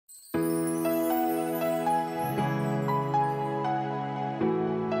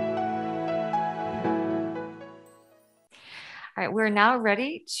All right, we're now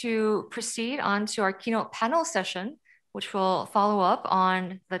ready to proceed on to our keynote panel session, which will follow up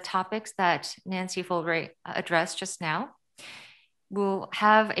on the topics that Nancy Fulbright addressed just now. We'll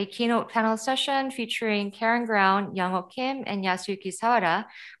have a keynote panel session featuring Karen Brown, Young-Ock Kim, and Yasuyuki Sawada,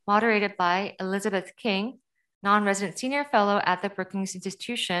 moderated by Elizabeth King, non-resident senior fellow at the Brookings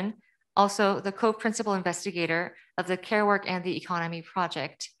Institution, also the co-principal investigator of the Care Work and the Economy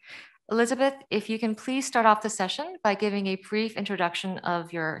project. Elizabeth, if you can please start off the session by giving a brief introduction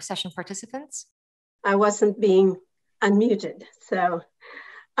of your session participants. I wasn't being unmuted. So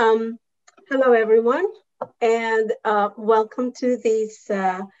hello, everyone, and welcome to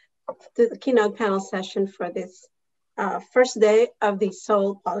the keynote panel session for this first day of the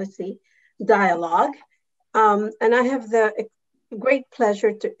Seoul Policy Dialogue. And I have the great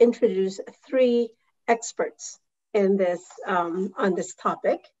pleasure to introduce three experts in this on this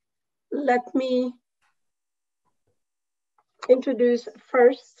topic. Let me introduce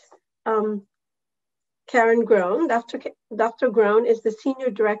first Karen Groen. Dr. Groen is the Senior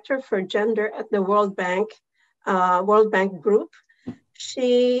Director for Gender at the World Bank Group.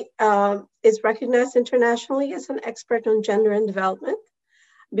 She is recognized internationally as an expert on gender and development.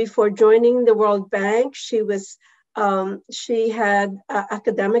 Before joining the World Bank, she had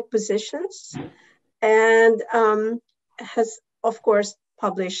academic positions and has, of course,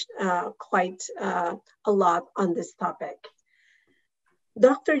 published quite a lot on this topic.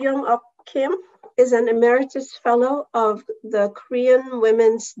 Dr. Young-Ock Kim is an Emeritus Fellow of the Korean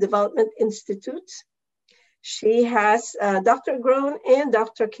Women's Development Institute. She has, Dr. Groen and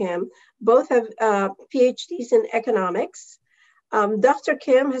Dr. Kim both have PhDs in economics. Dr.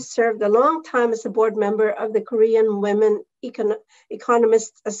 Kim has served a long time as a board member of the Korean Women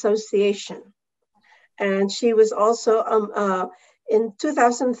Economists Association. And she was also, in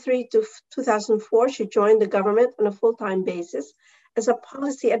 2003 to 2004, she joined the government on a full-time basis as a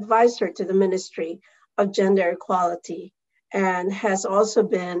policy advisor to the Ministry of Gender Equality, and has also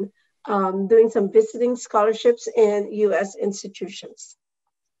been doing some visiting scholarships in US institutions.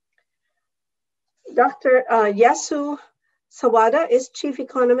 Dr. Yasu Sawada is Chief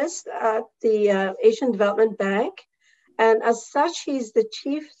Economist at the Asian Development Bank, and as such, he's the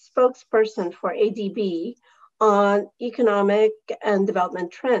Chief Spokesperson for ADB on economic and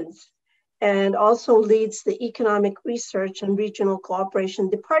development trends, and also leads the Economic Research and Regional Cooperation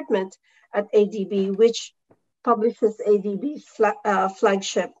Department at ADB, which publishes ADB's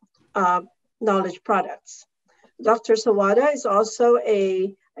flagship knowledge products. Dr. Sawada is also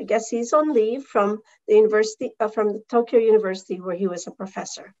I guess he's on leave from the university, from the Tokyo University, where he was a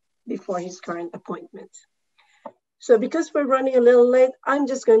professor before his current appointment. So because we're running a little late, I'm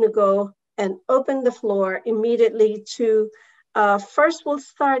just going to go and open the floor immediately to, first we'll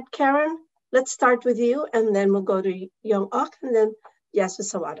start, Karen, let's start with you, and then we'll go to Young-Ock, and then Yasu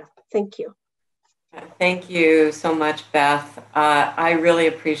Sawada. Thank you. Thank you so much, Beth. I really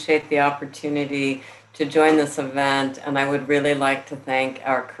appreciate the opportunity to join this event, and I would really like to thank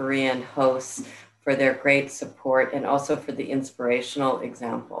our Korean hosts for their great support and also for the inspirational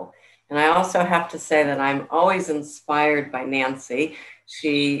example. And I also have to say that I'm always inspired by Nancy.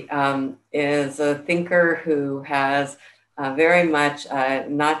 She is a thinker who has very much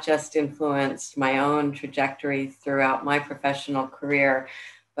not just influenced my own trajectory throughout my professional career,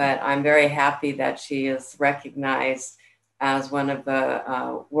 but I'm very happy that she is recognized as one of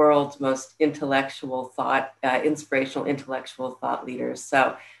the world's most intellectual inspirational intellectual thought leaders.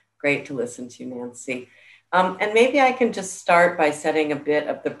 So great to listen to, Nancy. And maybe I can just start by setting a bit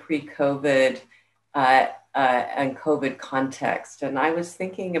of the pre-COVID and COVID context. And I was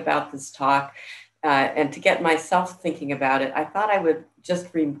thinking about this talk, and to get myself thinking about it, I thought I would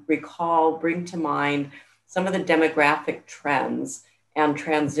just bring to mind some of the demographic trends and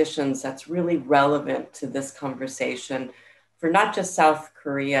transitions that's really relevant to this conversation for not just South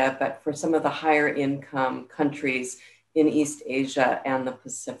Korea, but for some of the higher income countries in East Asia and the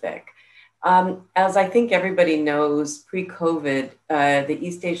Pacific. As I think everybody knows, pre-COVID, the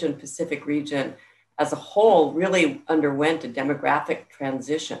East Asian Pacific region as a whole really underwent a demographic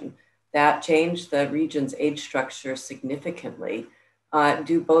transition that changed the region's age structure significantly,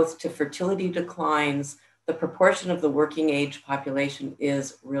 due both to fertility declines. The proportion of the working age population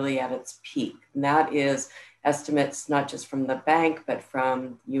is really at its peak. And that is estimates not just from the bank, but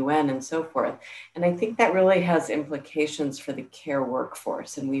from UN and so forth. And I think that really has implications for the care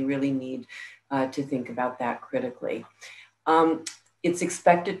workforce, and we really need to think about that critically. It's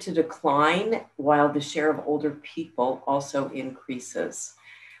expected to decline while the share of older people also increases.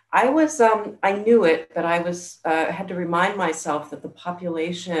 I knew it, but I had to remind myself that the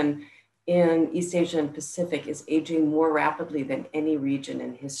population in East Asia and Pacific is aging more rapidly than any region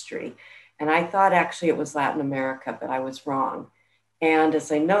in history. And I thought actually it was Latin America, but I was wrong. And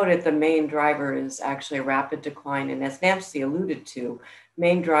as I noted, the main driver is actually a rapid decline. And as Nancy alluded to,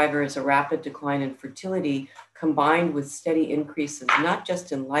 main driver is a rapid decline in fertility combined with steady increases, not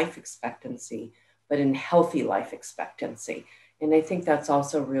just in life expectancy, but in healthy life expectancy. And I think that's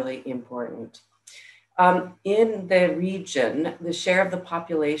also really important. In the region, the share of the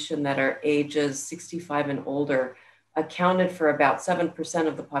population that are ages 65 and older accounted for about 7%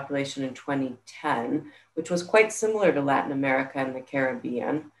 of the population in 2010, which was quite similar to Latin America and the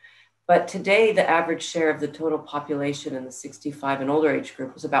Caribbean. But today, the average share of the total population in the 65 and older age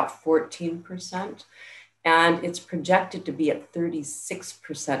group is about 14%, and it's projected to be at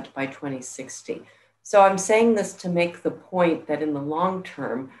 36% by 2060. So I'm saying this to make the point that in the long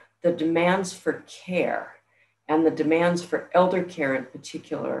term, the demands for care and the demands for elder care in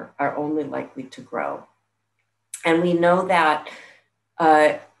particular are only likely to grow. And we know that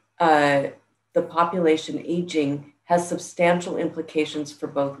the population aging has substantial implications for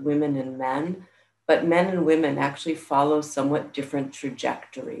both women and men, but men and women actually follow somewhat different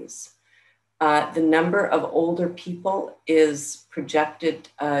trajectories. The number of older people is projected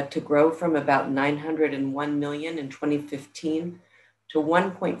to grow from about 901 million in 2015 to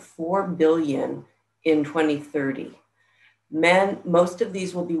 1.4 billion in 2030. Most of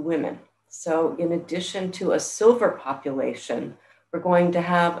these will be women. So in addition to a silver population, we're going to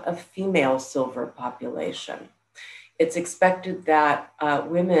have a female silver population. It's expected that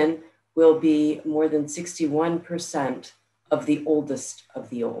women will be more than 61% of the oldest of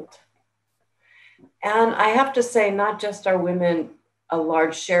the old. And I have to say, not just are women a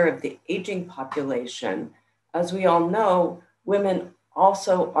large share of the aging population, as we all know, women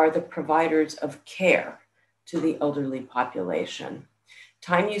also are the providers of care to the elderly population.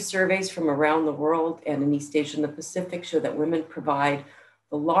 Time use surveys from around the world and in East Asia and the Pacific show that women provide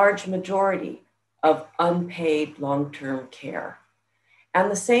the large majority of unpaid long-term care. And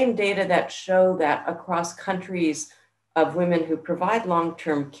the same data that show that across countries of women who provide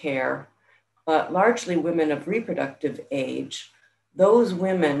long-term care, but largely women of reproductive age, those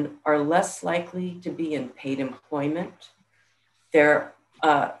women are less likely to be in paid employment. They're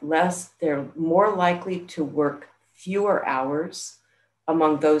more likely to work fewer hours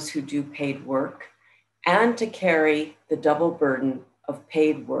among those who do paid work and to carry the double burden of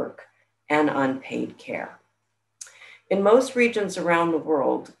paid work and unpaid care. In most regions around the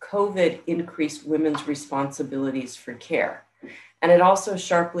world, COVID increased women's responsibilities for care, and it also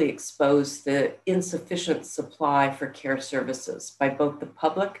sharply exposed the insufficient supply for care services by both the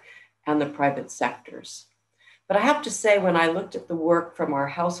public and the private sectors. But I have to say, when I looked at the work from our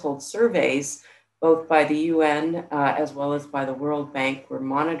household surveys, both by the UN as well as by the World Bank, we're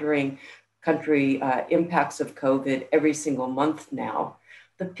monitoring country impacts of COVID every single month now.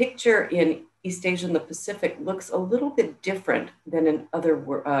 The picture in East Asia and the Pacific looks a little bit different than in other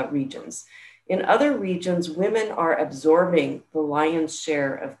regions. In other regions, women are absorbing the lion's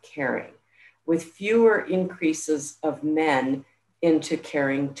share of caring, with fewer increases of men into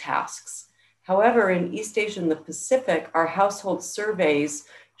caring tasks. However, in East Asia and the Pacific, our household surveys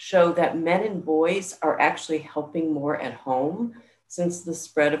show that men and boys are actually helping more at home since the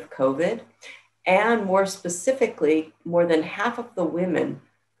spread of COVID. And more specifically, more than half of the women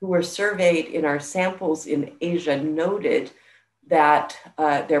who were surveyed in our samples in Asia noted that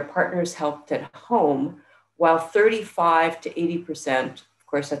their partners helped at home, while 35 to 80%, of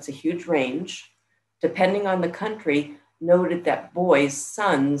course, that's a huge range, depending on the country, noted that boys,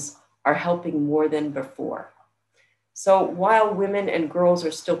 sons, are helping more than before. So while women and girls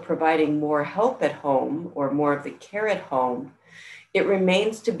are still providing more help at home or more of the care at home, it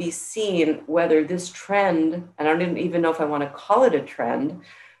remains to be seen whether this trend, and I don't even know if I want to call it a trend,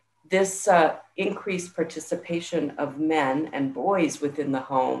 this increased participation of men and boys within the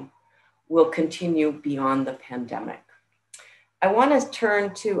home will continue beyond the pandemic. I want to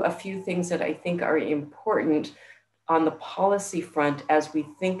turn to a few things that I think are important on the policy front as we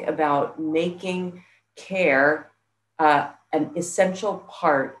think about making care an essential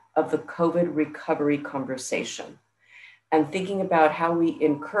part of the COVID recovery conversation, and thinking about how we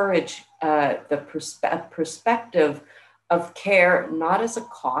encourage the perspective of care not as a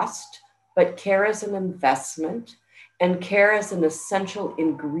cost, but care as an investment and care as an essential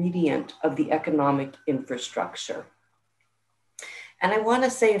ingredient of the economic infrastructure. And I want to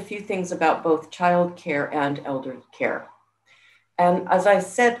say a few things about both childcare and elder care. And as I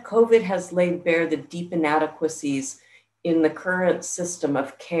said, COVID has laid bare the deep inadequacies in the current system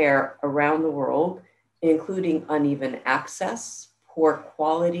of care around the world, including uneven access, poor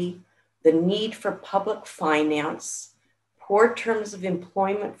quality, the need for public finance, poor terms of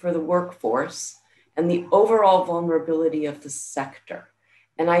employment for the workforce, and the overall vulnerability of the sector.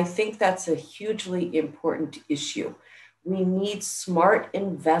 And I think that's a hugely important issue. We need smart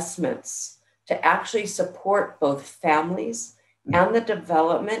investments to actually support both families and the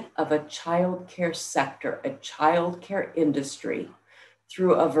development of a childcare sector, a childcare industry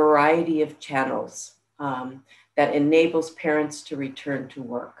through a variety of channels that enables parents to return to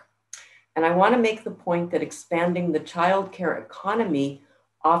work. And I want to make the point that expanding the childcare economy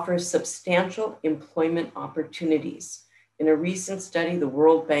offers substantial employment opportunities. In a recent study, the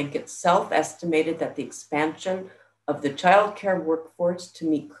World Bank itself estimated that the expansion of the childcare workforce to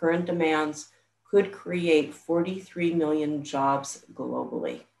meet current demands could create 43 million jobs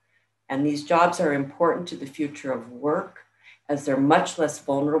globally. And these jobs are important to the future of work as they're much less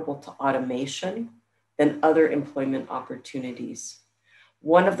vulnerable to automation than other employment opportunities.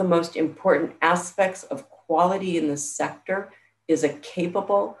 One of the most important aspects of quality in this sector is a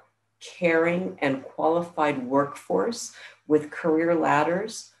capable, caring, and qualified workforce with career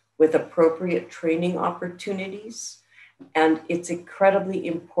ladders, with appropriate training opportunities. And it's incredibly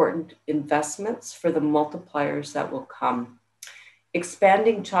important investments for the multipliers that will come.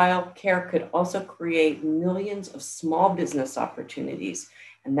 Expanding childcare could also create millions of small business opportunities.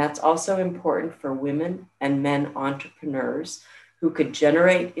 And that's also important for women and men entrepreneurs who could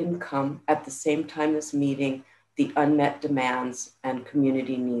generate income at the same time as meeting the unmet demands and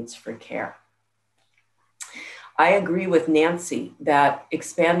community needs for care. I agree with Nancy that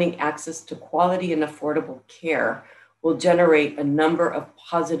expanding access to quality and affordable care will generate a number of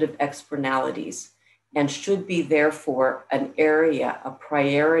positive externalities and should be therefore an area, a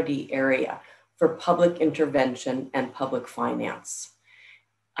priority area for public intervention and public finance.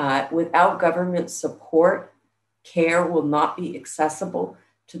 Without government support, care will not be accessible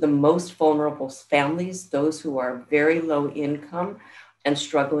to the most vulnerable families, those who are very low income and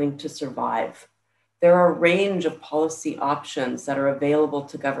struggling to survive. There are a range of policy options that are available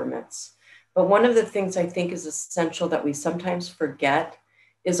to governments. But one of the things I think is essential that we sometimes forget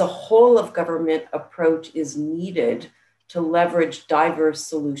is a whole of government approach is needed to leverage diverse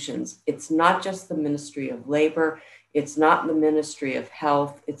solutions. It's not just the Ministry of Labor, it's not the Ministry of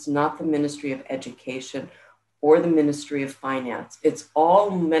Health, it's not the Ministry of Education or the Ministry of Finance. It's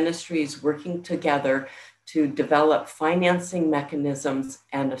all ministries working together to develop financing mechanisms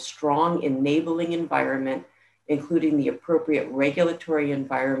and a strong enabling environment, including the appropriate regulatory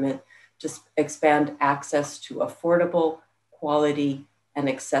environment to expand access to affordable, quality, and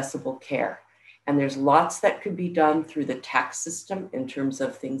accessible care. And there's lots that could be done through the tax system in terms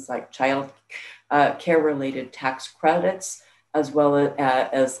of things like child care-related tax credits, as well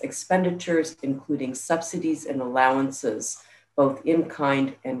as expenditures, including subsidies and allowances, both in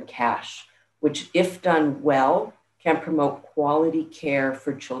kind and cash, which, if done well, can promote quality care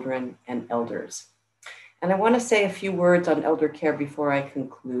for children and elders. And I want to say a few words on elder care before I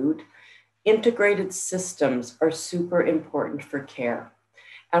conclude. Integrated systems are super important for care.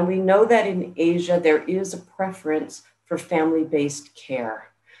 And we know that in Asia, there is a preference for family-based care.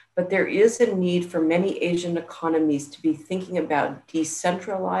 But there is a need for many Asian economies to be thinking about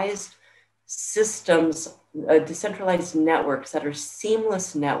decentralized systems, decentralized networks that are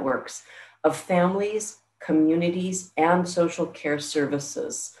seamless networks of families, communities, and social care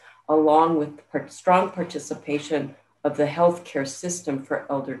services, along with strong participation of the healthcare system for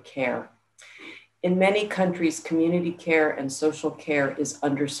elder care. In many countries, community care and social care is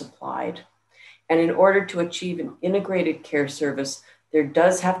undersupplied. And in order to achieve an integrated care service, there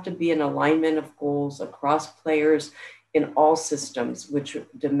does have to be an alignment of goals across players in all systems, which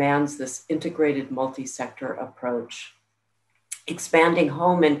demands this integrated multi-sector approach. Expanding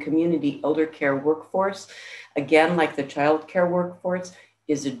home and community elder care workforce, again, like the child care workforce,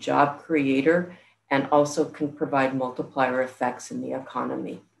 is a job creator and also can provide multiplier effects in the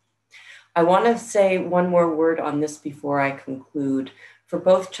economy. I want to say one more word on this before I conclude. For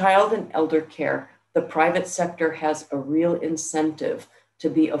both child and elder care, the private sector has a real incentive to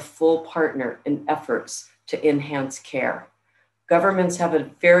be a full partner in efforts to enhance care. Governments have a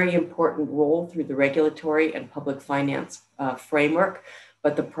very important role through the regulatory and public finance framework,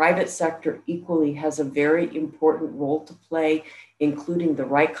 but the private sector equally has a very important role to play, including the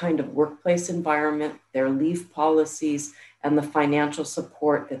right kind of workplace environment, their leave policies, and the financial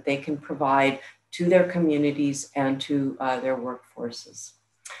support that they can provide to their communities and to their workforces.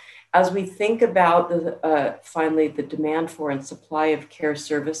 As we think about finally the demand for and supply of care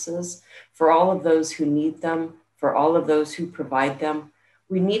services for all of those who need them, for all of those who provide them,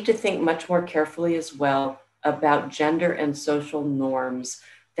 we need to think much more carefully as well about gender and social norms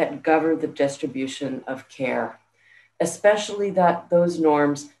that govern the distribution of care, especially those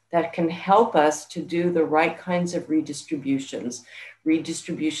norms that can help us to do the right kinds of redistributions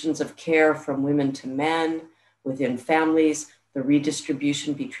of care from women to men, within families, the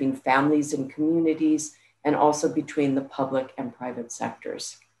redistribution between families and communities, and also between the public and private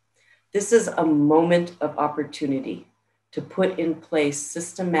sectors. This is a moment of opportunity to put in place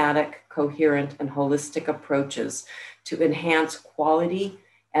systematic, coherent, and holistic approaches to enhance quality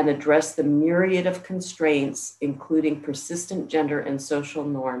and address the myriad of constraints, including persistent gender and social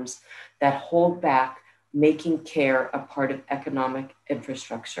norms that hold back making care a part of economic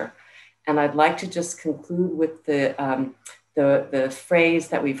infrastructure. And I'd like to just conclude with the phrase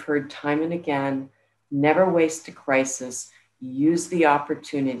that we've heard time and again: never waste a crisis, use the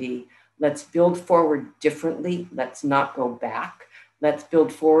opportunity. Let's build forward differently. Let's not go back. Let's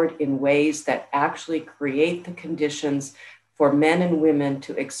build forward in ways that actually create the conditions for men and women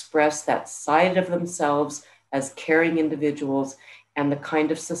to express that side of themselves as caring individuals and the kind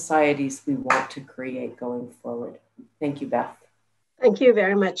of societies we want to create going forward. Thank you, Beth. Thank you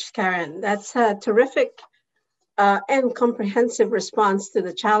very much, Karen. That's a terrific and comprehensive response to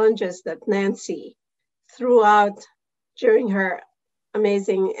the challenges that Nancy threw out during her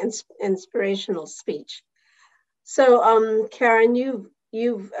amazing, inspirational speech. So, Karen, you've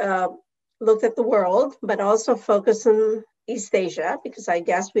looked at the world, but also focused on East Asia, because I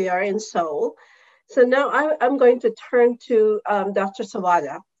guess we are in Seoul. So now I'm going to turn to Dr.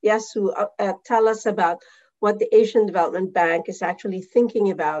 Sawada. Yes, who tell us about what the Asian Development Bank is actually thinking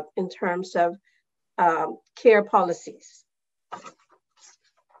about in terms of care policies.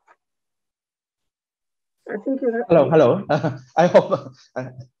 Hello. I hope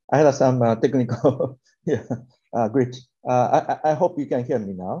I had some technical. Yeah, great. I hope you can hear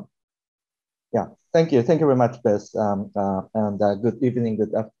me now. Yeah, thank you. Thank you very much, Beth. And good evening,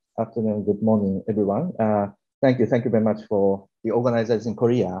 good afternoon, good morning, everyone. Thank you very much for the organizers in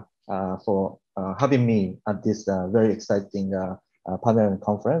Korea for having me at this very exciting panel and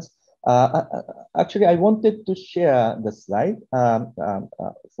conference. Actually, I wanted to share the slide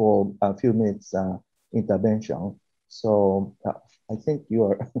for a few minutes intervention. So I think you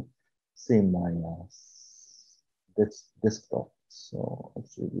are seeing my desktop. So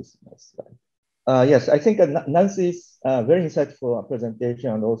actually, this is my slide. Yes, I think Nancy's very insightful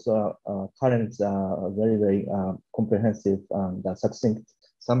presentation and also Karen's very comprehensive and succinct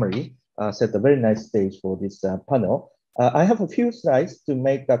summary set a very nice stage for this panel. I have a few slides to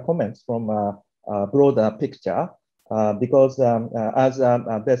make comments from a broader picture because as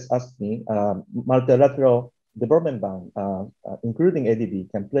Beth asked me, multilateral development bank, including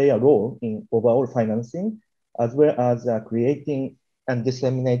ADB, can play a role in overall financing as well as creating and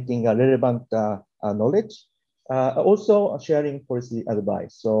disseminating relevant knowledge, also sharing policy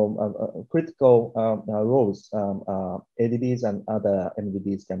advice. So critical roles ADBs and other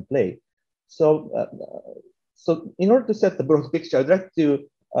MDBs can play. So in order to set the broad picture, I'd like to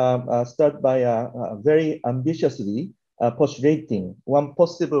start by very ambitiously postulating one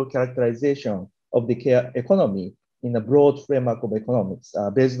possible characterization of the care economy in a broad framework of economics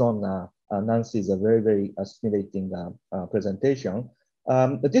based on Nancy's very stimulating presentation.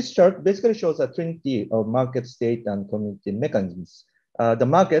 This chart basically shows a trinity of market, state, and community mechanisms. The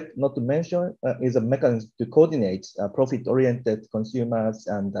market, not to mention, is a mechanism to coordinate profit-oriented consumers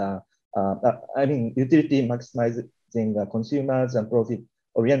and utility maximizing consumers and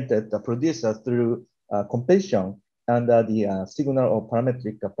profit-oriented producers through competition and the signal or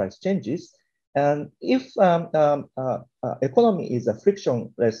parametric price changes. And if economy is a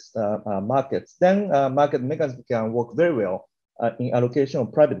frictionless market, then market mechanism can work very well in allocation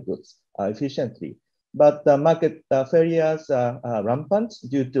of private goods efficiently. But market failures are rampant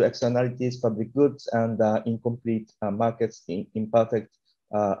due to externalities, public goods, and incomplete markets, imperfect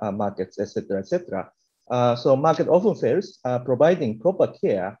markets, etc., etc. So market often fails providing proper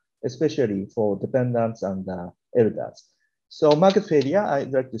care, especially for dependents and elders. So market failure,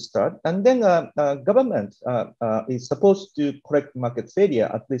 I'd like to start. And then government is supposed to correct market failure,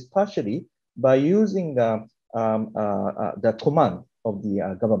 at least partially, by using the command of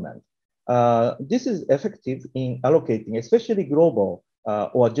the government. This is effective in allocating, especially global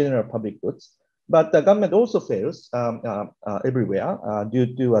or general public goods. But the government also fails everywhere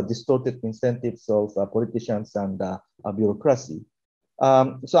due to distorted incentives of politicians and bureaucracy.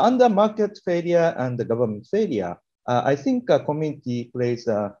 So under market failure and the government failure, I think community plays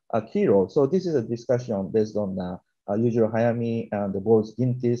a key role. So this is a discussion based on Yujiro Hayami and Boris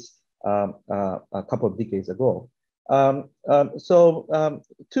Gintis a couple of decades ago. To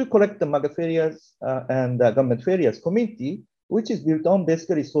correct the market failures and government failures, community which is built on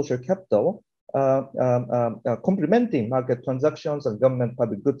basically social capital, complementing market transactions and government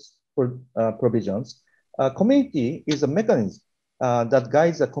public goods provisions. Community is a mechanism that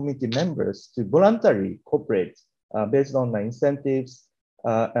guides the community members to voluntarily cooperate based on incentives,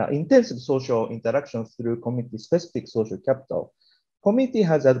 intensive social interactions through community-specific social capital. Community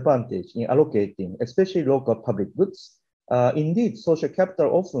has advantage in allocating, especially local public goods. Indeed, social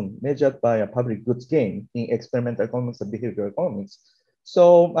capital often measured by a public goods gain in experimental economics and behavioral economics.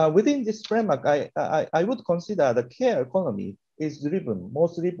 So within this framework, I would consider the care economy is driven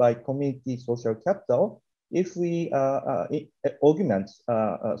mostly by community social capital if we augment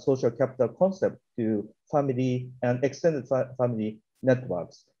social capital concept to family and extended family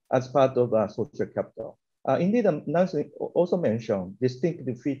networks as part of social capital. Indeed, Nancy also mentioned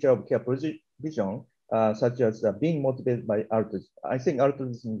distinctive feature of care provision, such as being motivated by altruism. I think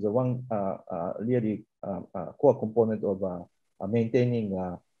altruism is the one really core component of maintaining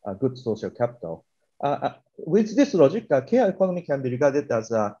a good social capital. With this logic, care economy can be regarded as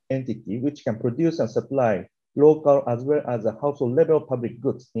an entity which can produce and supply local as well as a household level public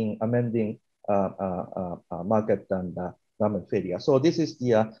goods in amending market and government failure. So this is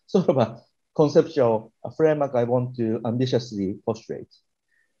the sort of a conceptual framework I want to ambitiously postulate.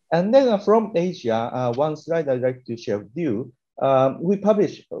 And then from Asia, one slide I'd like to share with you. We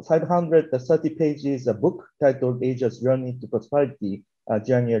published 530 pages a book titled Asia's Journey to Prosperity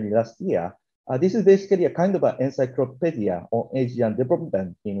January last year. This is basically a kind of an encyclopedia on Asian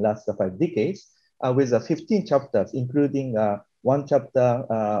development in last 5 decades with 15 chapters, including one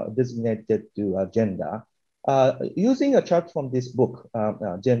chapter designated to gender. Using a chart from this book,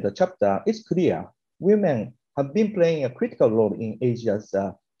 gender chapter, it's clear women have been playing a critical role in Asia's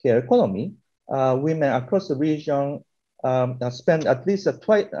care economy. Women across the region spend at least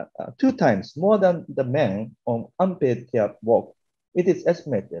 2 times more than the men on unpaid care work. It is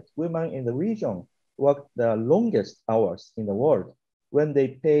estimated women in the region work the longest hours in the world when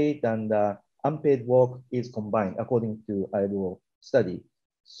they paid and unpaid work is combined, according to ILO study.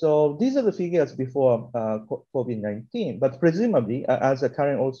 So these are the figures before COVID-19, but presumably, as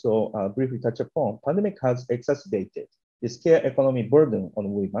Karen also briefly touched upon, pandemic has exacerbated this care economy burden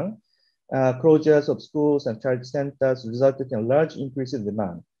on women. Closures of schools and child centers resulted in a large increase in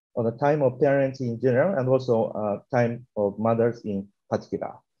demand on the time of parents in general and also time of mothers in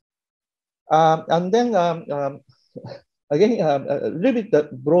particular. And then again, a little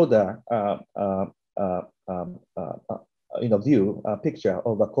bit broader view, picture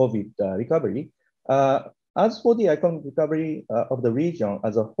of a COVID recovery. As for the economic recovery of the region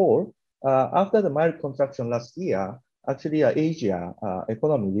as a whole, after the mild contraction last year, actually Asia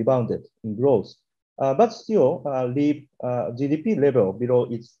economy rebounded in growth, but still leave GDP level below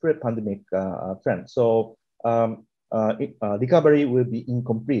its pre-pandemic trend. So recovery will be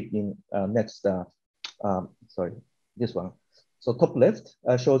incomplete in next, sorry, this one. So top left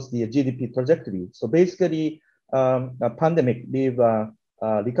shows the GDP trajectory. So basically, a pandemic leave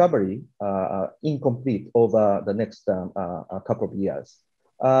recovery incomplete over the next couple of years.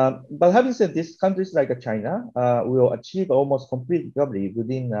 But having said this, countries like China will achieve almost complete recovery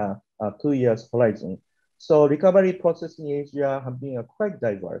within a 2 years horizon. So recovery process in Asia have been quite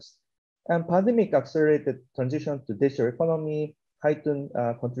diverse. And pandemic accelerated transition to digital economy, heightened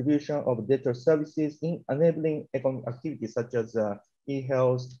contribution of digital services in enabling economic activities such as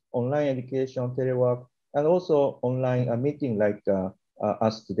e-health, online education, telework, and also online meeting like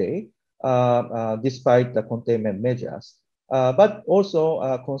us today, despite the containment measures. But also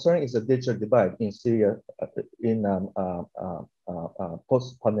concern is the digital divide in Syria in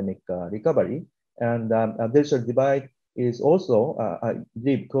post-pandemic recovery. And digital divide is also, I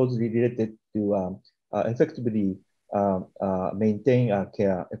believe, closely related to effectively maintain a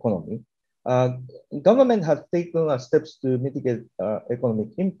care economy. Government has taken steps to mitigate economic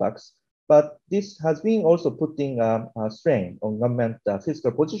impacts, but this has been also putting a strain on government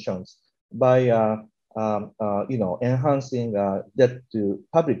fiscal positions by enhancing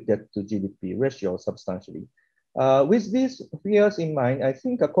public debt to GDP ratio substantially. With these fears in mind, I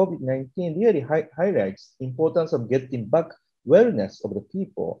think COVID-19 really highlights the importance of getting back wellness of the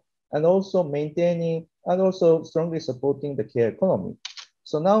people and also maintaining and also strongly supporting the care economy.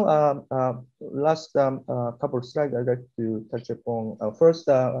 So now, last couple of slides I'd like to touch upon. First,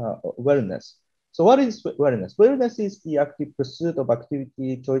 wellness. So what is wellness? Wellness is the active pursuit of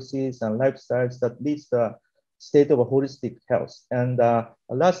activity, choices, and lifestyles that leads the state of a holistic health. And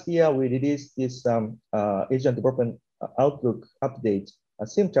last year, we released this Asian Development Outlook update, a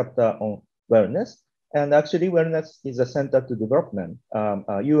same chapter on wellness. And actually, wellness is a center to development.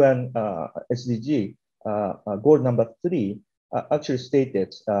 UN SDG goal number 3 actually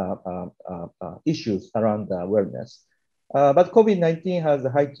stated issues around awareness. But COVID-19 has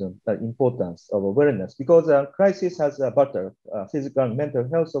heightened the importance of awareness because crisis has battered physical and mental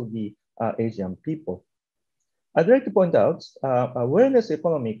health of the Asian people. I'd like to point out awareness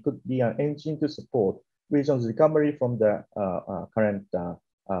economy could be an engine to support regions' recovery from the current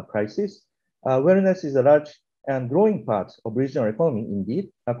crisis. Awareness is a large and growing part of regional economy indeed.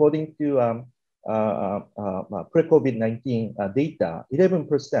 According to pre-COVID-19 data,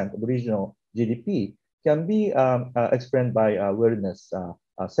 11% of regional GDP can be explained by awareness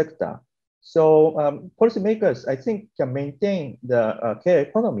sector. So policymakers, I think, can maintain the care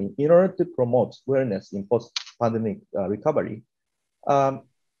economy in order to promote awareness in post-pandemic recovery.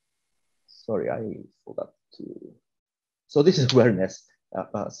 Sorry, I forgot to. So this is awareness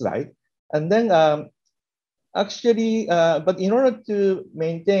slide. And then actually, but in order to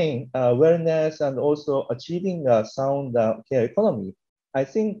maintain awareness and also achieving a sound care economy, I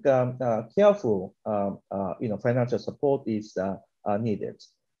think careful financial support is needed.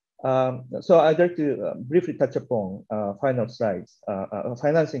 So I'd like to briefly touch upon final slides,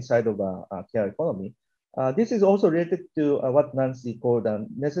 financing side of care economy. This is also related to what Nancy called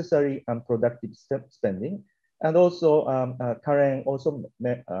necessary and productive spending. And also Karen also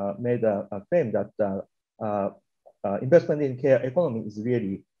made a claim that investment in care economy is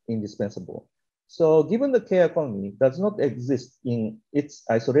really indispensable. So given the care economy does not exist in its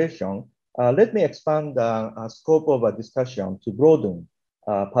isolation, let me expand the scope of a discussion to broaden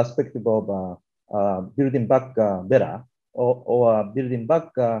perspective of building back better or building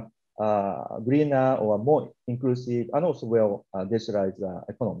back greener or more inclusive and also well digitalized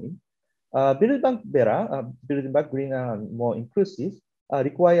economy. Building back better, building back greener and more inclusive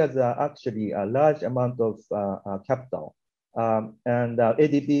requires actually a large amount of capital. And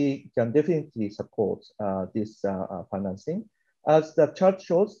ADB can definitely support this financing. As the chart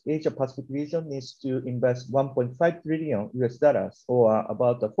shows, Asia Pacific region needs to invest 1.5 trillion US dollars or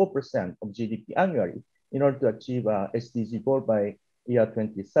about 4% of GDP annually in order to achieve SDG goal by year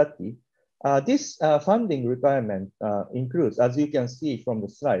 2030. This funding requirement includes, as you can see from the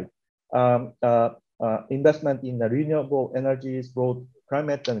slide, investment in the renewable energies, broad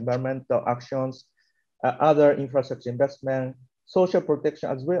climate and environmental actions, other infrastructure investment, social protection,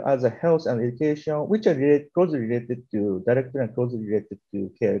 as well as health and education, which are closely related to, directly and closely related to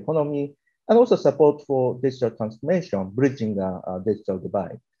care economy, and also support for digital transformation, bridging the digital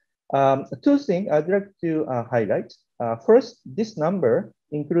divide. Two things I'd like to highlight. First, this number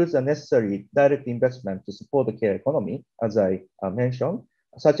includes a necessary direct investment to support the care economy, as I mentioned,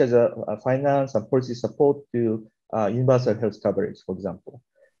 such as finance and policy support to universal health coverage, for example.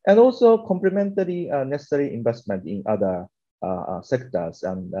 And also complementary necessary investment in other sectors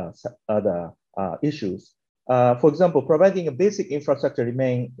and other issues. For example, providing a basic infrastructure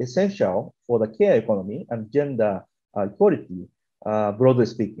remain essential for the care economy and gender equality, broadly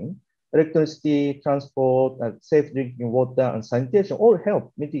speaking. Electricity, transport, safe drinking water, and sanitation all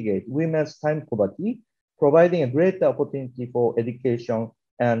help mitigate women's time poverty, providing a greater opportunity for education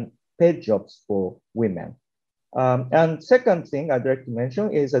and paid jobs for women. And second thing I'd like to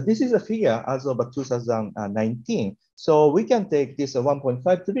mention is that this is a figure as of 2019. So we can take this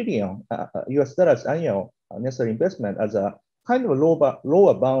 1.5 trillion US dollars annual necessary investment as a kind of a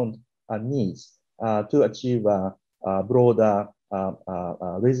lower bound needs to achieve broader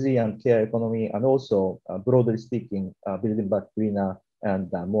resilient care economy and also broadly speaking, building back greener and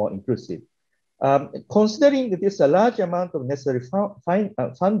more inclusive. Considering this a large amount of necessary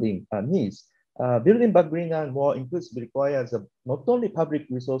funding needs, building back greener and more inclusive requires not only public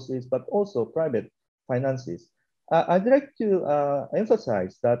resources, but also private finances. I'd like to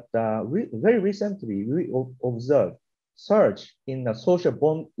emphasize that very recently, we observed surge in social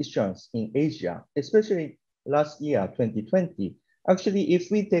bond issuance in Asia, especially last year, 2020. Actually,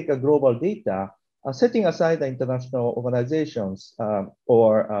 if we take a global data, setting aside the international organizations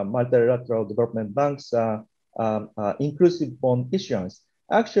or multilateral development banks, inclusive bond issuance,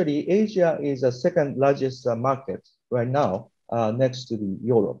 actually, Asia is the second largest market right now, next to the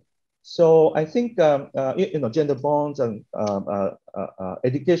Europe. So I think gender bonds and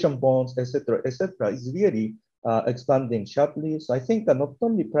education bonds, et cetera, is really expanding sharply. So I think not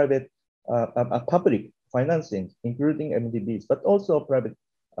only private, public financing, including MDBs, but also private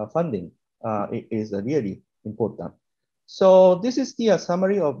funding is really important. So this is the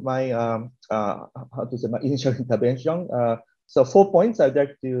summary of my my initial intervention. So 4 points I'd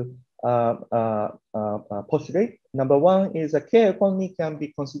like to postulate. Number one is a care economy can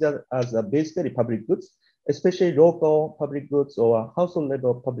be considered as basically public goods, especially local public goods or household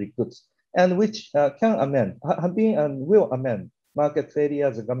level public goods. and which can amend, have been and will amend market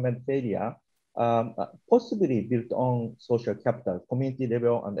failure, the government failure, possibly built on social capital, community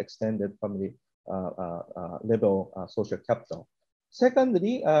level and extended family level social capital.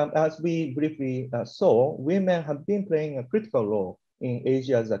 Secondly, as we briefly saw, women have been playing a critical role in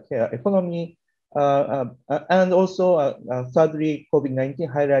Asia's care economy. And also, thirdly, COVID-19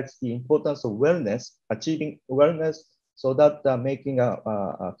 highlights the importance of wellness, achieving wellness, so that making a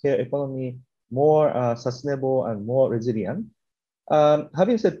care economy more sustainable and more resilient.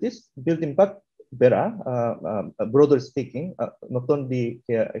 Having said this, building back better, broadly speaking, not only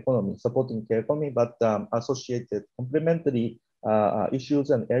care economy, supporting care economy, but associated complementary issues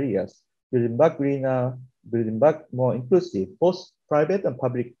and areas, building back greener, building back more inclusive, both private and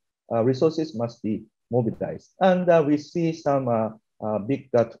public resources must be mobilized. And we see some big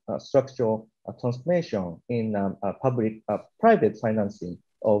structural transformation in public-private financing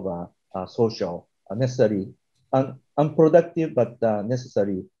of social necessary, unproductive but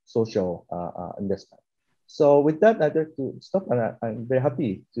necessary social investment. So with that, I'd like to stop, and I'm very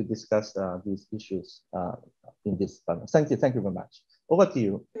happy to discuss these issues in this panel. Thank you very much. Over to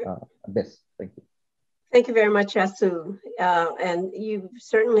you, Beth. Thank you. Thank you very much, Yasu. And you've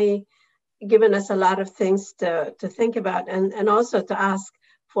certainly given us a lot of things to think about, and also to ask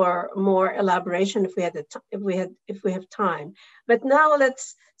for more elaboration if we have time. But now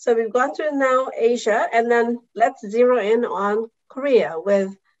so we've gone to now Asia, and then let's zero in on Korea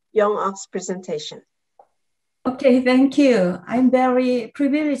with Young-Ock's presentation. Okay, thank you. I'm very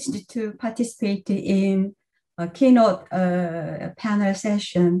privileged to participate in a keynote panel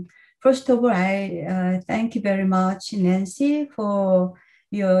session. First of all, I thank you very much, Nancy, for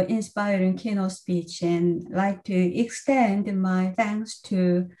your inspiring keynote speech, and like to extend my thanks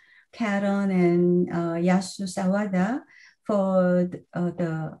to Karen and Yasu Sawada for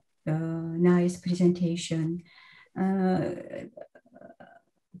the nice presentation.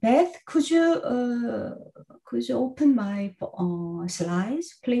 Beth, could you open my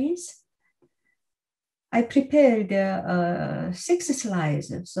slides, please? I prepared 6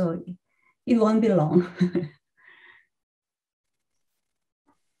 slides, so it won't be long.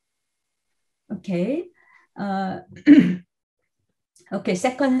 Okay. Okay,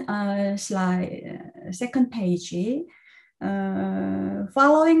 second slide, second page.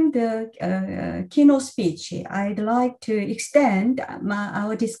 Following the keynote speech, I'd like to extend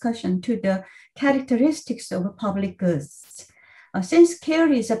our discussion to the characteristics of public goods. Since care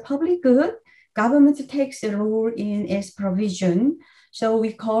is a public good, government takes a role in its provision, so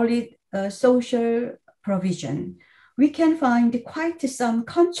we call it social provision. We can find quite some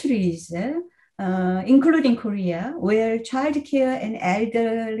countries, including Korea, where child care and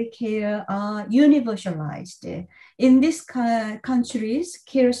elderly care are universalized. In these countries,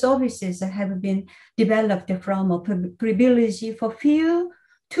 care services have been developed from a privilege for few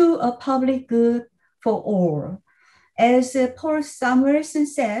to a public good for all. As Paul Samuelson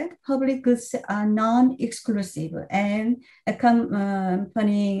said, public goods are non-exclusive, and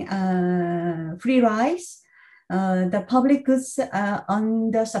accompanying free rides, the public goods are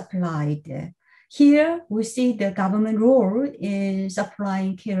undersupplied. Here, we see the government role in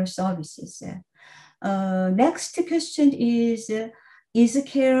supplying care services. Next question is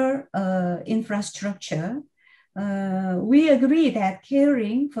care infrastructure? We agree that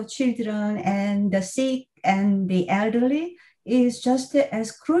caring for children and the sick and the elderly is just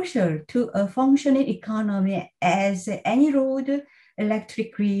as crucial to a functioning economy as any road,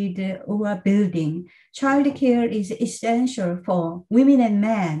 electric grid, or building. Child care is essential for women and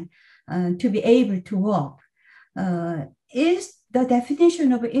men to be able to walk. Is the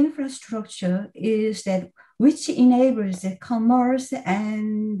definition of infrastructure is that which enables commerce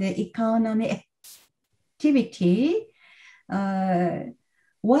and the economic activity.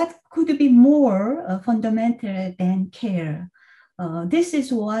 What could be more fundamental than care? This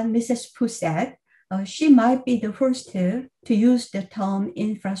is what Mrs. Pu said. She might be the first to use the term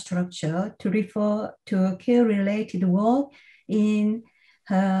infrastructure to refer to care-related work in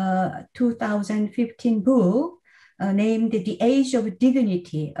her 2015 book named The Age of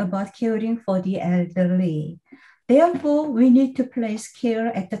Dignity, about caring for the elderly. Therefore, we need to place care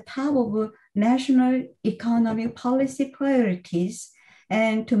at the top of national economic policy priorities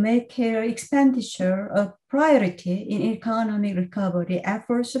and to make care expenditure a priority in economic recovery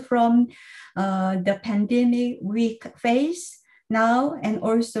efforts from the pandemic we face now, and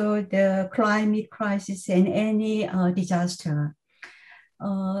also the climate crisis and any disaster.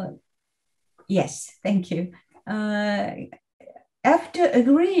 Yes, thank you. After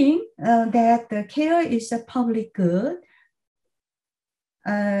agreeing that the care is a public good,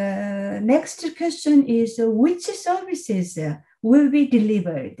 Next question is which services will be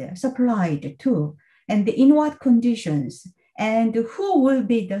delivered, supplied to, and in what conditions, and who will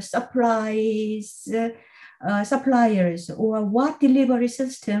be the suppliers, or what delivery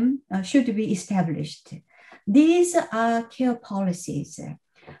system should be established. These are care policies.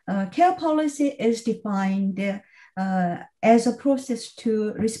 Care policy is defined as a process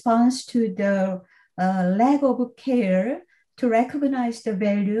to response to the lack of care, to recognize the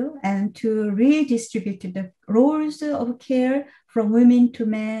value and to redistribute the roles of care from women to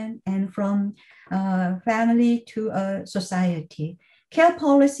men and from family to society. Care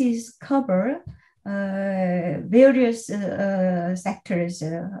policies cover various sectors,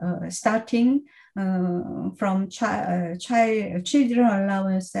 starting from children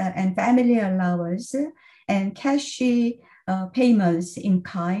allowance and family allowance and cash payments in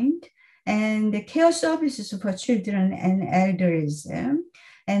kind, and the care services for children and elders,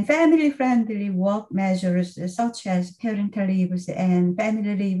 and family-friendly work measures such as parental leaves and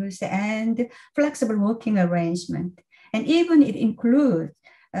family leaves and flexible working arrangement. And even it includes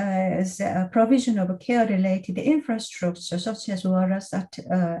provision of care-related infrastructure such as water,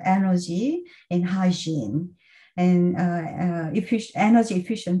 energy, and hygiene, and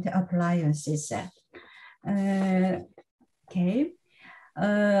energy-efficient appliances. Okay.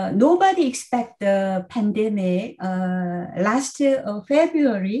 Nobody expect the pandemic last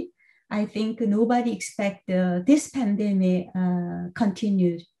February. I think nobody expect this pandemic would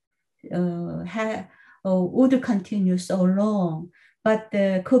continue so long. But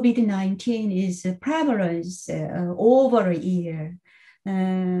the COVID-19 is prevalent over a year.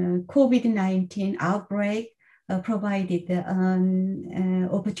 COVID-19 outbreak provided an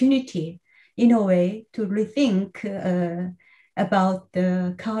opportunity in a way to rethink about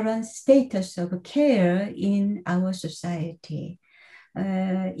the current status of care in our society.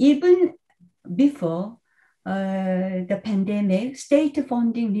 Even before the pandemic, state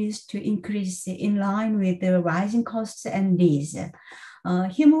funding needs to increase in line with the rising costs and needs.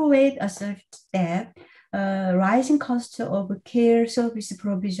 Human Rights asserts that rising costs of care service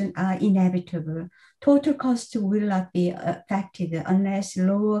provision are inevitable. Total cost will not be affected unless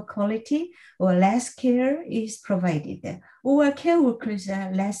lower quality or less care is provided, or care workers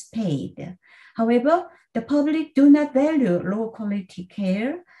are less paid. However, the public do not value low quality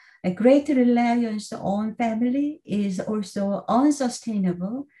care. A great reliance on family is also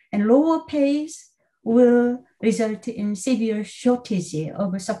unsustainable, and lower pays will result in severe shortage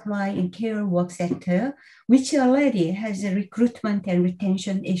of supply in care work sector, which already has recruitment and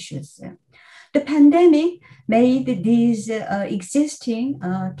retention issues. The pandemic made these existing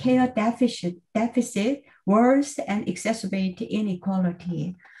care deficit worse and exacerbate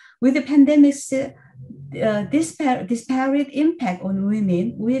inequality. With the pandemic's disparate impact on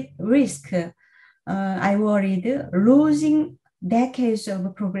women, with risk, I worried, losing decades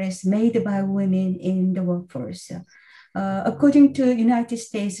of progress made by women in the workforce. According to United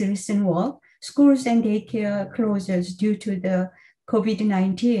States recent work, schools and daycare closures due to the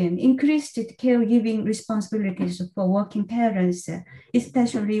COVID-19 increased caregiving responsibilities for working parents,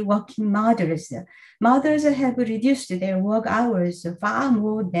 especially working mothers. Mothers have reduced their work hours far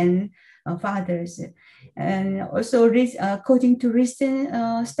more than fathers. And also, according to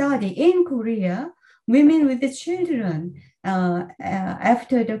recent study in Korea, women with the children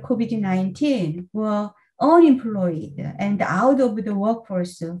after the COVID-19 were unemployed and out of the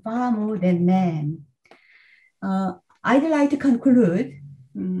workforce far more than men. I'd like to conclude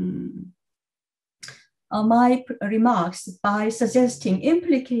my remarks by suggesting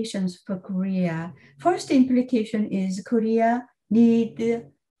implications for Korea. First implication is Korea need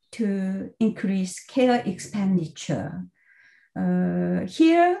to increase care expenditure.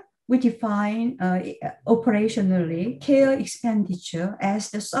 Here we define operationally care expenditure as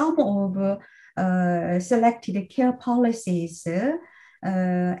the sum of selected care policies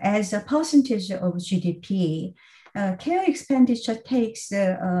as a percentage of GDP. Care expenditure takes,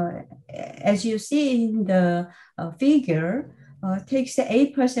 as you see in the figure, takes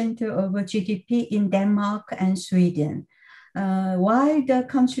 8% of GDP in Denmark and Sweden. While the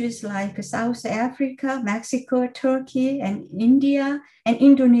countries like South Africa, Mexico, Turkey, and India, and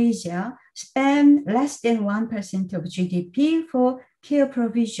Indonesia spend less than 1% of GDP for care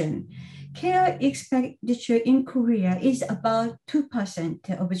provision. Care expenditure in Korea is about 2%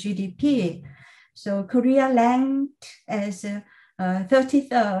 of GDP. So Korea ranked as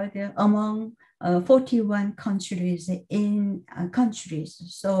 33rd among 41 countries in countries.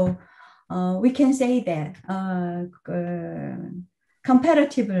 So we can say that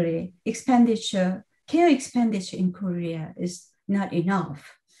comparatively, care expenditure in Korea is not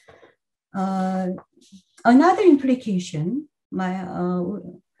enough. Another implication,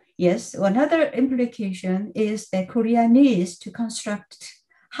 another implication is that Korea needs to construct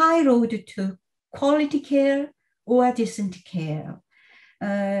high road to quality care or decent care.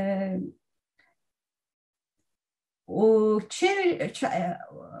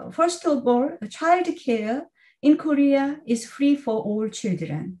 First of all, child care in Korea is free for all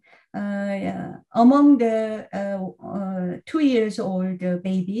children. Among the 2 years old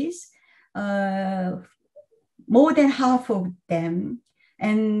babies, more than half of them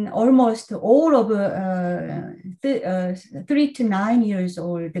and almost all of 3 to 9 years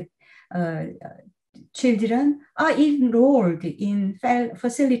old children are enrolled in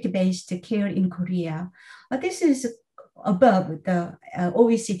facility-based care in Korea. This is above the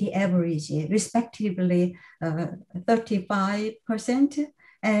OECD average, respectively 35%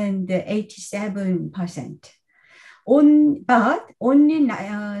 and 87%. But only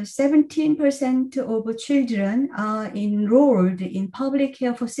 17% of children are enrolled in public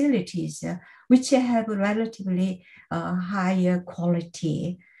care facilities, which have relatively higher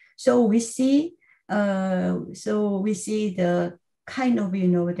quality. So we see the kind of,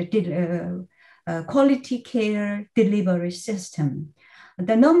 the quality care delivery system.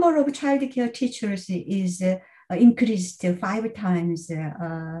 The number of child care teachers is increased 5 times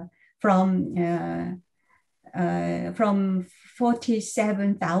from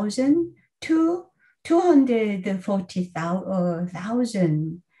 47,000 to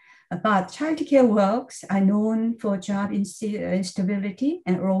 240,000. But childcare works are known for job instability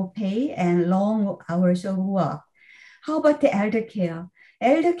and low pay and long hours of work. How about the elder care?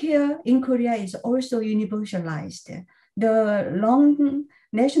 Elder care in Korea is also universalized. The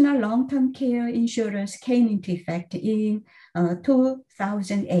National Long-Term Care Insurance came into effect in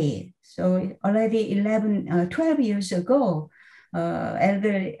 2008. So already 12 years ago,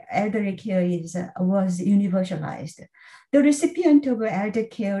 elderly care was universalized. The recipient of elder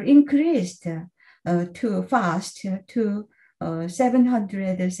care increased to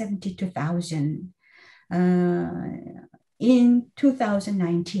 772,000 in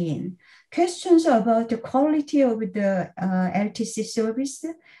 2019. Questions about the quality of the LTC service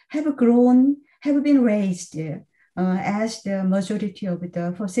have been raised as the majority of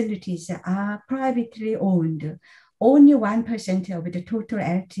the facilities are privately owned. Only 1% of the total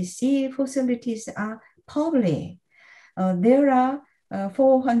LTC facilities are public. There are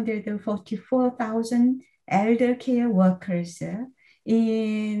 444,000 elder care workers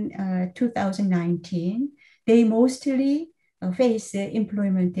in 2019. They mostly face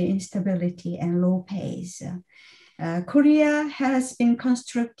employment instability and low pays. Korea has been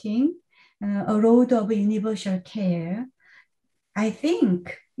constructing a road of universal care. I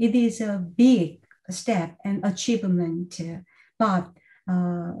think it is a big step and achievement, but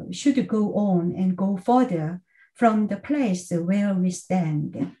should go on and go further from the place where we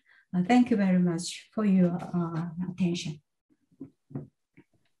stand. Thank you very much for your attention.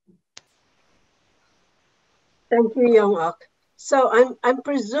 Thank you, Young-Ock. So I'm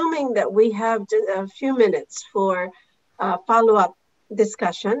presuming that we have a few minutes for follow-up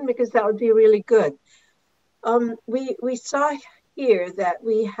discussion, because that would be really good. We saw here that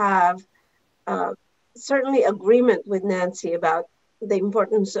we have certainly agreement with Nancy about the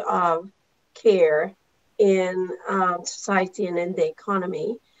importance of care in society and in the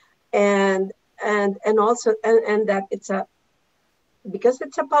economy, and also that because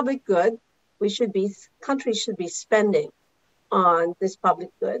it's a public good, countries should be spending on this public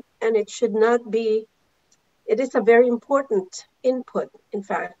good, and it should not be. It is a very important input, in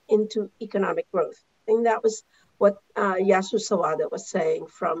fact, into economic growth. I think that was what Yasu Sawada was saying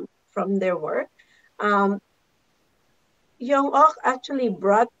from their work. Young-Ock actually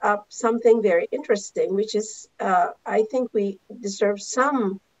brought up something very interesting, which is, I think we deserve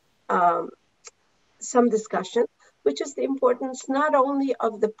some discussion, which is the importance not only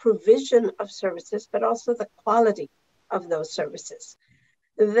of the provision of services, but also the quality of those services.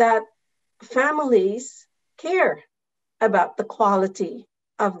 That families care about the quality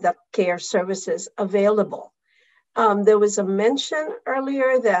of the care services available. There was a mention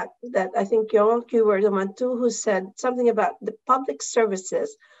earlier that I think Young-Ock, you were the one too who said something about the public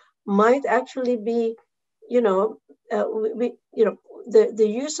services might actually be, the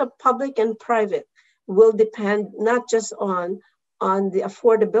use of public and private will depend not just on the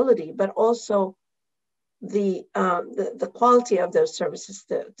affordability, but also the quality of those services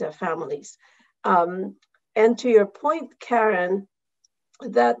to families. And to your point, Karen,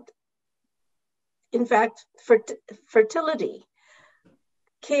 that in fact, fertility,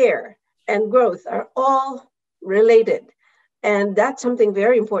 care, and growth are all related. And that's something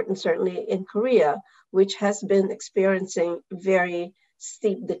very important, certainly in Korea, which has been experiencing very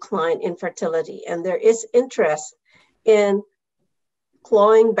steep decline in fertility. And there is interest in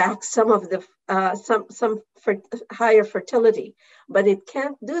clawing back some of the higher fertility, but it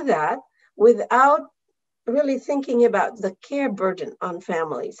can't do that without really thinking about the care burden on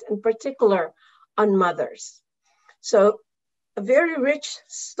families, in particular on mothers. So a very rich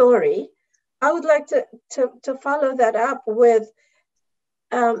story. I would like to follow that up with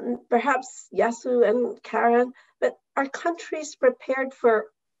perhaps Yasu and Karen, but are countries prepared for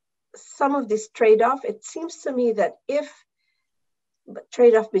some of this trade-off? It seems to me that if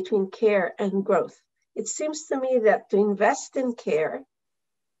trade-off between care and growth, it seems to me that to invest in care,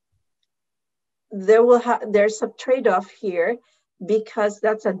 there's a trade-off here because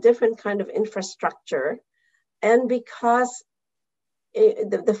that's a different kind of infrastructure, and because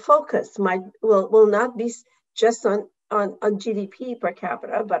the focus will not be just on GDP per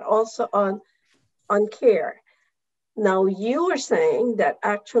capita, but also on care. Now you were saying that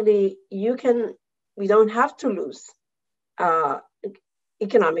actually we don't have to lose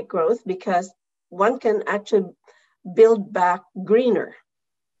economic growth because one can actually build back greener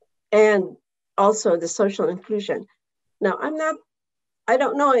and also the social inclusion. Now I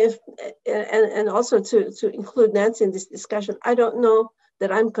don't know if, and also to include Nancy in this discussion, I don't know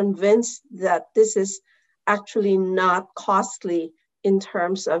that I'm convinced that this is actually not costly in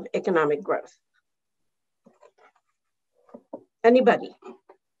terms of economic growth. Anybody?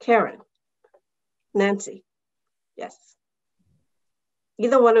 Karen? Nancy? Yes.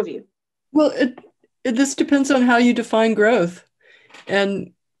 Either one of you. Well, this depends on how you define growth.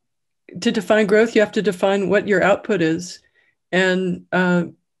 And to define growth, you have to define what your output is. And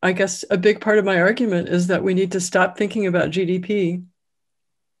I guess a big part of my argument is that we need to stop thinking about GDP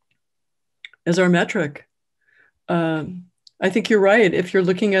as our metric. I think you're right. If you're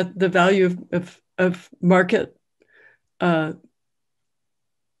looking at the value of market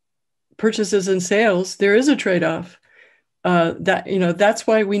purchases and sales, there is a trade-off. That's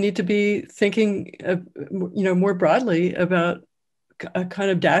why we need to be thinking, more broadly about a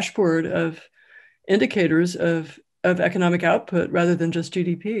kind of dashboard of indicators of economic output rather than just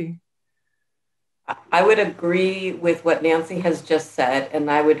GDP. I would agree with what Nancy has just said, and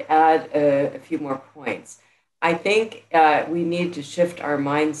I would add a few more points. I think we need to shift our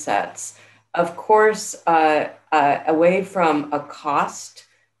mindsets, of course, away from a cost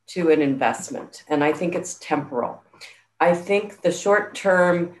to an investment, and I think it's temporal. I think the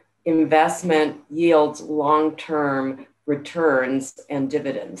short-term investment yields long-term returns and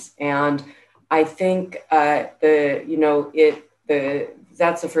dividends, and I think that's the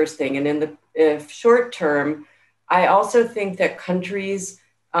first thing. And in the short term, I also think that countries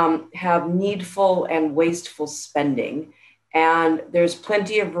have needful and wasteful spending, and there's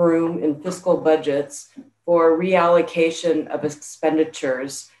plenty of room in fiscal budgets for reallocation of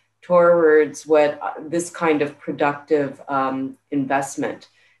expenditures towards this kind of productive investment.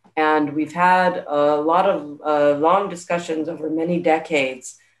 And we've had a lot of long discussions over many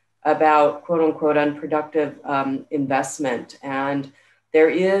decades about quote unquote unproductive investment. And there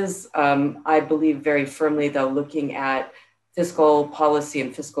is, I believe very firmly though, looking at fiscal policy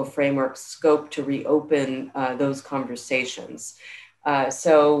and fiscal framework scope to reopen those conversations.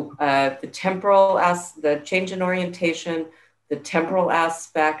 So the change in orientation, the temporal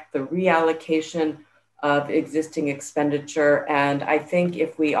aspect, the reallocation of existing expenditure. And I think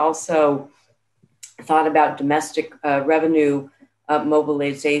if we also thought about domestic revenue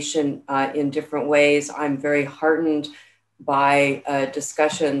mobilization in different ways, I'm very heartened by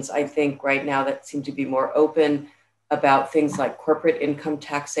discussions, I think right now that seem to be more open about things like corporate income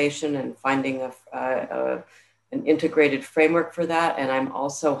taxation and finding an integrated framework for that. And I'm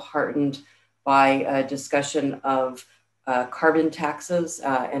also heartened by a discussion of carbon taxes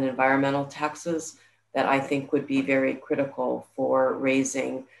and environmental taxes that I think would be very critical for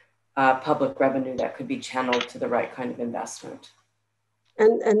raising public revenue that could be channeled to the right kind of investment.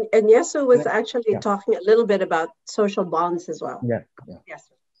 And Yasu was actually talking a little bit about social bonds as well. Yeah. Yes.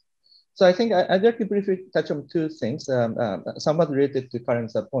 So I think I'd like to briefly touch on two things, somewhat related to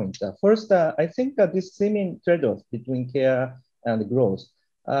Karen's point. First, I think this seeming trade-off between care and growth,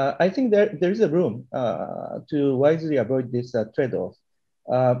 I think there is a room to wisely avoid this trade-off.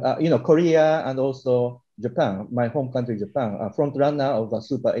 Korea and also Japan, my home country, Japan, front runner of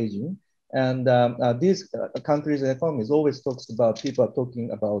super aging. And these countries and economies always talks about, people are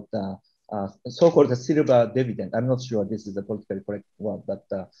talking about so-called silver dividend. I'm not sure this is the politically correct word, but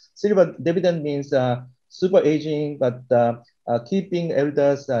silver dividend means super aging, but keeping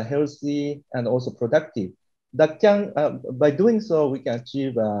elders healthy and also productive. that can, by doing so, we can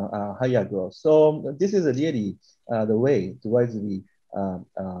achieve higher growth. So this is really the way to wisely,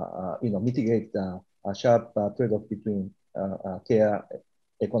 mitigate a sharp trade-off between care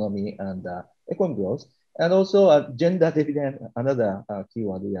economy and economic growth. And also gender dividend, another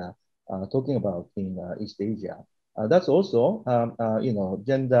keyword we are talking about in East Asia. That's also,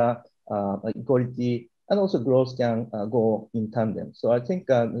 gender equality and also growth can go in tandem. So I think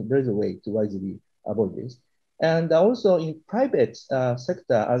there is a way to wisely avoid this. And also in private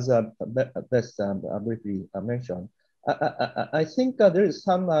sector, as Beth briefly mentioned, I think there is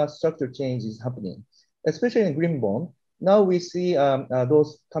some structure changes happening, especially in green bond. Now we see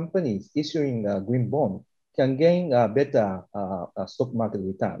those companies issuing green bond can gain better stock market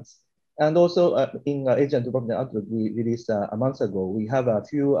returns. And also in Asian Development Outlook we released a month ago, we have a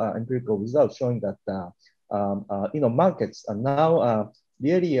few empirical results showing that markets are now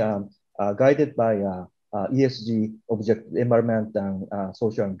really guided by ESG objective, environment and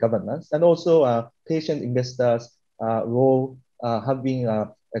social and governance, and also patient investors role have been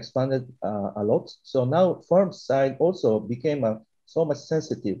expanded a lot. So now firms side also became so much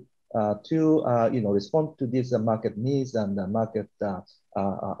sensitive to respond to these market needs and market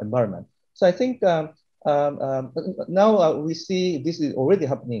environment. So I think now we see this is already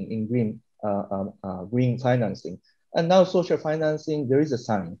happening in green financing, and now social financing. There is a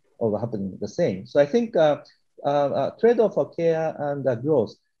sign of happening the same. So I think trade-off for care and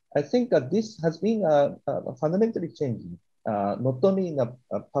growth, I think this has been fundamentally changing, not only in a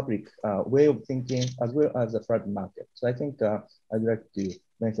public way of thinking as well as the private market. So I think I'd like to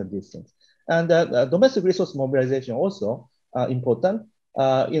mention these things. And domestic resource mobilization also important.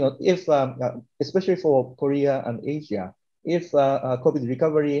 If especially for Korea and Asia, if COVID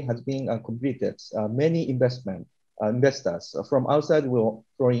recovery has been completed, many investors from outside will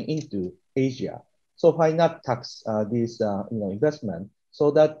flowing into Asia. So why not tax this investment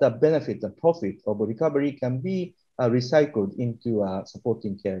so that the benefit and profit of recovery can be recycled into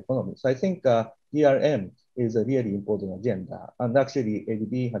supporting care economy. So I think DRM is a really important agenda, and actually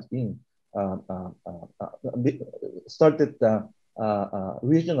ADB has been started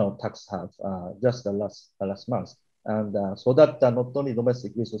regional tax hub just last month, and so that not only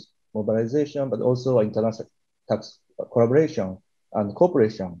domestic resource mobilization but also international tax collaboration and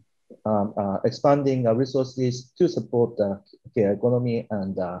cooperation, expanding resources to support the care economy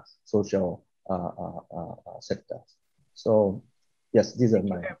and social sectors. So yes, these are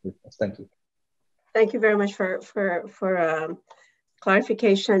my requests. Thank you. Thank you very much for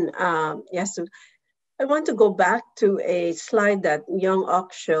clarification. Yes, I want to go back to a slide that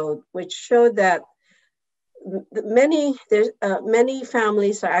Young-Ock showed, which showed that many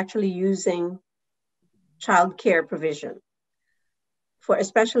families are actually using child care provision,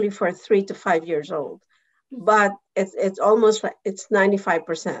 especially for 3 to 5 years old, but it's almost like it's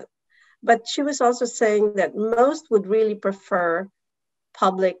 95%. But she was also saying that most would really prefer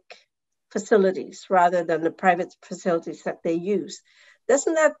public facilities rather than the private facilities that they use.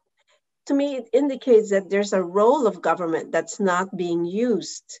 Doesn't that, to me, it indicates that there's a role of government that's not being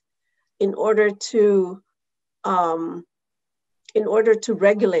used in order to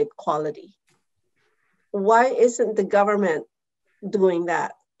regulate quality? Why isn't the government doing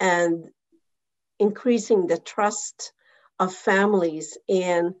that and increasing the trust of families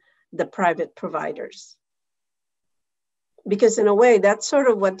in the private providers? Because in a way, that's sort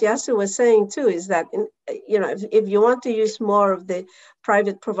of what Yasu was saying too, is that, if you want to use more of the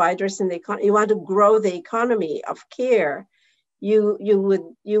private providers in the economy, you want to grow the economy of care, you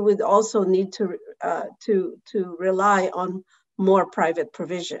would also need to rely on more private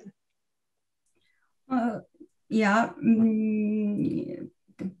provision. The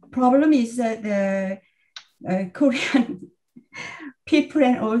problem is that the Korean people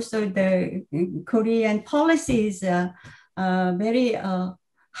and also the Korean policies very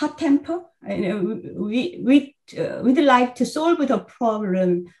hot temper. We'd like to solve the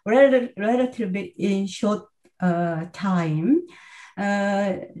problem relatively in short time.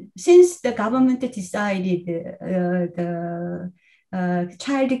 Since the government decided the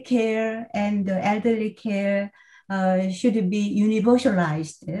child care and the elderly care should be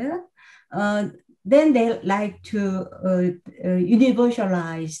universalized, then they like to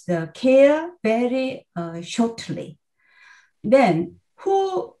universalize the care very shortly. Then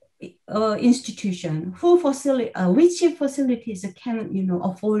which facilities can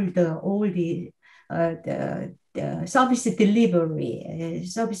afford all the service delivery,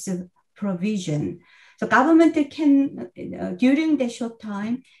 service provision? So government can, during the short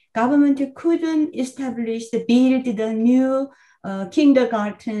time, government couldn't build the new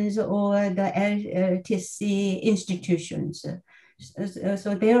kindergartens or the LTC institutions.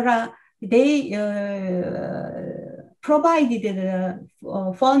 So they provided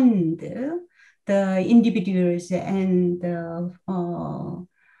fund the individuals and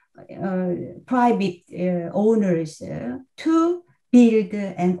private owners to build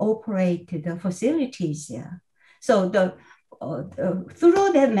and operate the facilities. So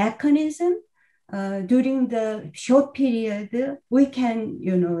through that mechanism, during the short period, we can,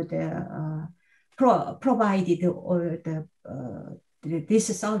 provide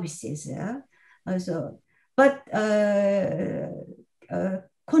these services. But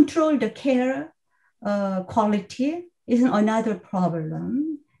control the care quality is another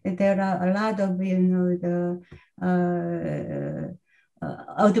problem. There are a lot of,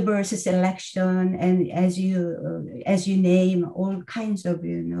 adverse selection, and as you name, all kinds of,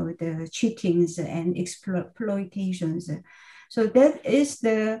 the cheatings and exploitations. So that is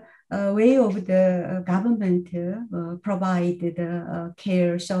the way of the government provide the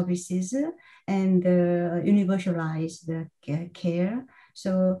care services and universalize the care.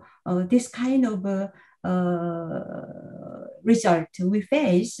 So this kind of result we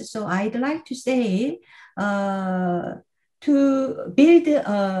face. So I'd like to say, to build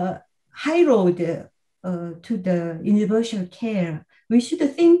a high road to the universal care, we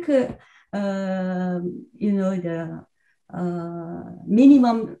should think, the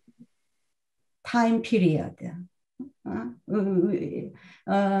minimum time period.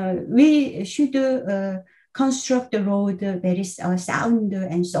 We should construct the road that is sound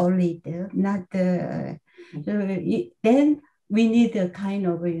and solid, not then we need a kind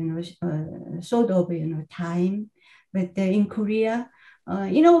of, sort of, time. But in Korea,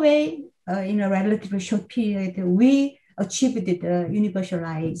 in a way, in a relatively short period, we achieved the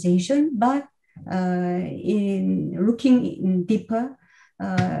universalization, but in looking deeper,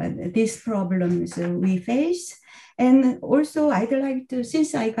 these problems we face. And also, I'd like to,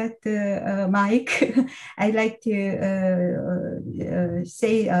 since I got the mic, I'd like to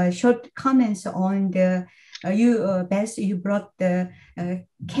say short comments on the, Beth, you brought the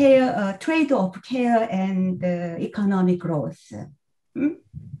care, trade-off care and economic growth. And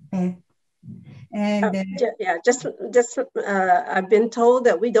I've been told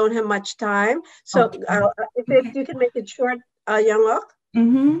that we don't have much time. So okay. If you can make it short, Young-Ock.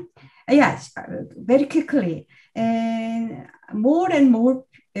 Yes, very quickly. And more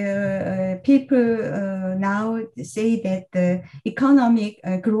people now say that the economic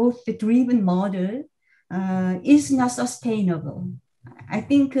growth-driven model is not sustainable. I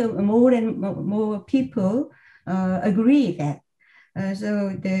think more and more people agree that. So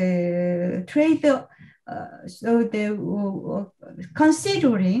the trade,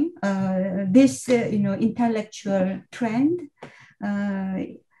 considering this, intellectual trend,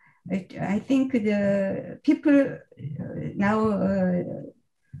 I think the people now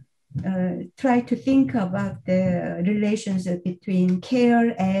try to think about the relations between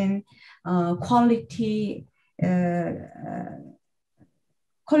care and quality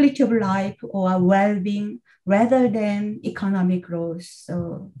of life or well-being rather than economic growth.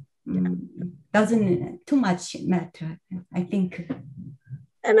 So doesn't too much matter, I think.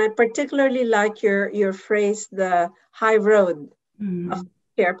 And I particularly like your phrase, the high road of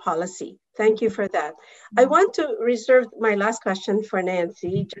care policy. Thank you for that. I want to reserve my last question for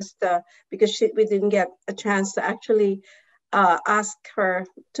Nancy, just because we didn't get a chance to actually ask her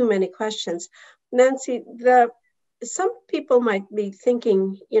too many questions. Nancy, some people might be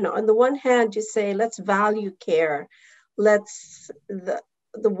thinking, on the one hand, you say, let's value care.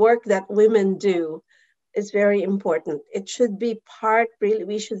 The work that women do is very important. It should be part, really,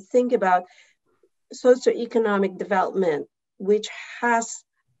 we should think about socioeconomic development, which has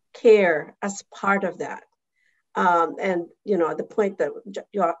care as part of that. And, the point that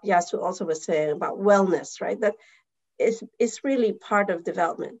Yasu also was saying about wellness, right? That is really part of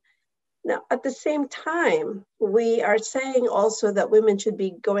development. Now, at the same time, we are saying also that women should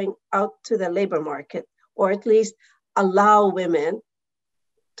be going out to the labor market, or at least allow women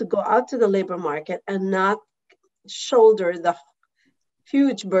to go out to the labor market and not shoulder the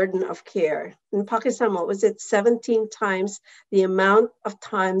huge burden of care. In Pakistan, what was it, 17 times the amount of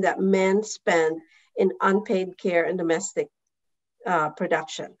time that men spend in unpaid care and domestic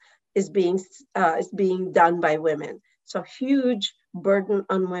production is being done by women. So huge burden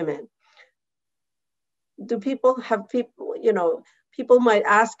on women. People might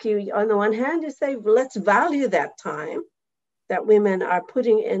ask you, on the one hand, you say, let's value that time that women are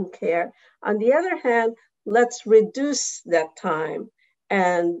putting in care. On the other hand, let's reduce that time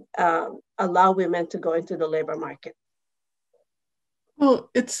and allow women to go into the labor market. Well,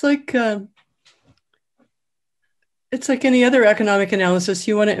 it's like any other economic analysis.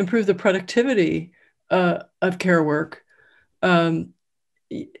 You want to improve the productivity of care work. And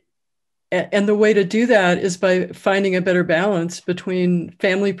the way to do that is by finding a better balance between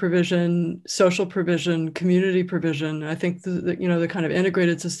family provision, social provision, community provision. I think the kind of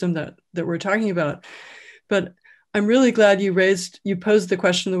integrated system that we're talking about. But I'm really glad you posed the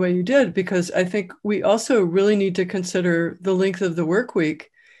question the way you did, because I think we also really need to consider the length of the work week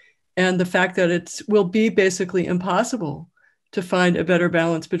and the fact that it will be basically impossible to find a better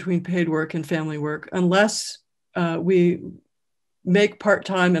balance between paid work and family work unless we make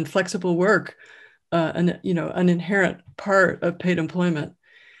part-time and flexible work an inherent part of paid employment.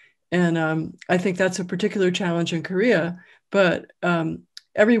 And I think that's a particular challenge in Korea, but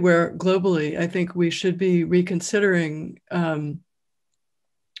everywhere globally, I think we should be reconsidering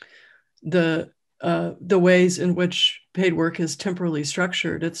the ways in which paid work is temporally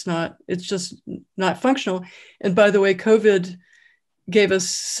structured. It's just not functional. And by the way, COVID gave us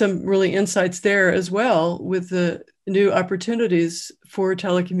some really insights there as well, with the new opportunities for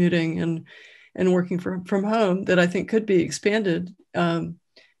telecommuting and working from home that I think could be expanded in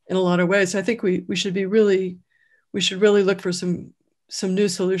a lot of ways. I think we should really look for some new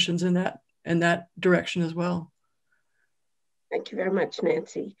solutions in that direction as well. Thank you very much,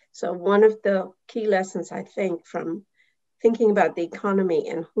 Nancy. So one of the key lessons, I think, from thinking about the economy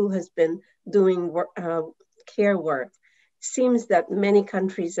and who has been doing care work, seems that many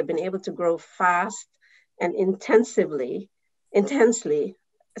countries have been able to grow fast and intensely,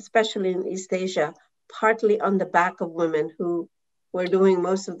 especially in East Asia, partly on the back of women who were doing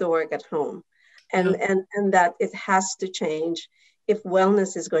most of the work at home. And that it has to change if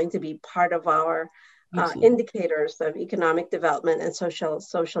wellness is going to be part of our indicators of economic development and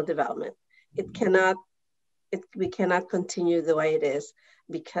social development. We cannot continue the way it is,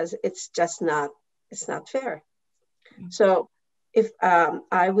 because it's not fair. So if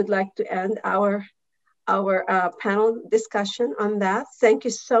I would like to end our panel discussion on that. Thank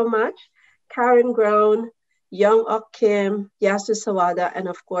you so much, Karen Groen, Young-Ock Kim, Yasu Sawada, and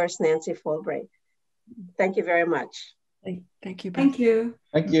of course, Nancy Fulbright. Thank you very much. Thank you, Beth. Thank you.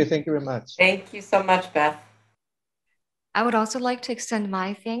 Thank you. Thank you very much. Thank you so much, Beth. I would also like to extend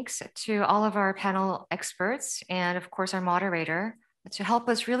my thanks to all of our panel experts and of course our moderator to help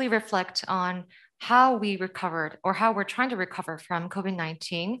us really reflect on how we recovered, or how we're trying to recover from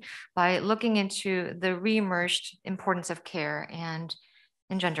COVID-19 by looking into the re-emerged importance of care and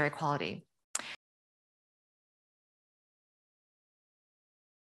gender equality.